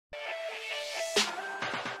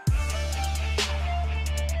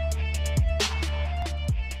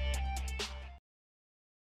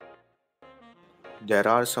There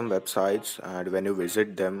are some websites, and when you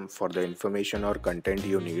visit them for the information or content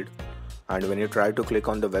you need, and when you try to click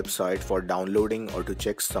on the website for downloading or to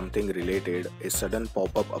check something related, a sudden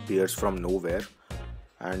pop up appears from nowhere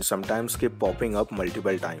and sometimes keep popping up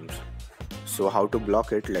multiple times. So, how to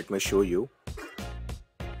block it? Let me show you.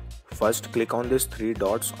 First, click on these three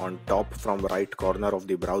dots on top from right corner of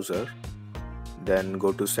the browser, then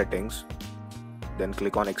go to Settings, then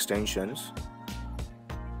click on Extensions,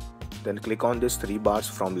 then click on these three bars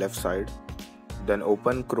from left side, then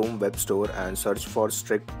open Chrome Web Store and search for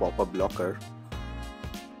Strict Pop-up Blocker.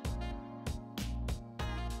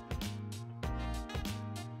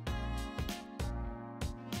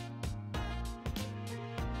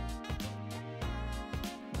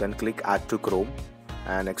 Then click Add to Chrome.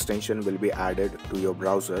 An extension will be added to your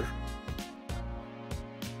browser.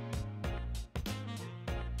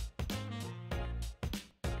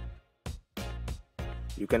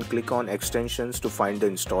 You can click on Extensions to find the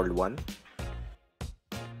installed one.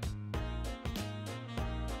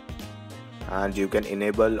 And you can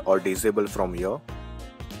enable or disable from here.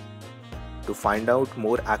 To find out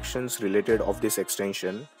more actions related of this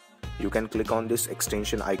extension, you can click on this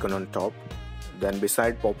extension icon on top. Then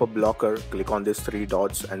beside pop-up blocker, click on these three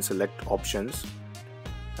dots and select options.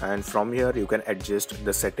 And from here you can adjust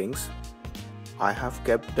the settings. I have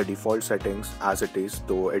kept the default settings as it is,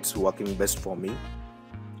 though it's working best for me.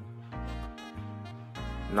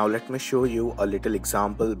 Now let me show you a little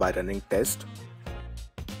example by running test.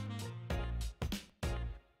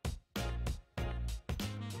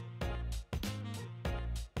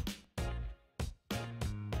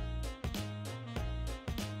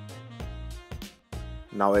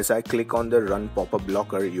 Now as I click on the run pop-up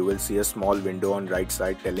blocker, you will see a small window on right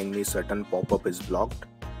side telling me certain pop-up is blocked.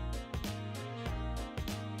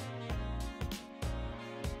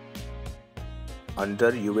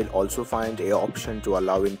 Under you will also find an option to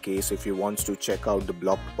allow in case if you want to check out the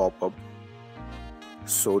blocked pop-up.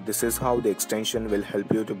 So this is how the extension will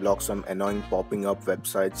help you to block some annoying popping up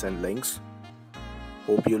websites and links.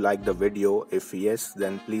 Hope you liked the video. If yes,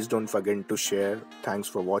 then please don't forget to share. Thanks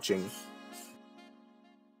for watching.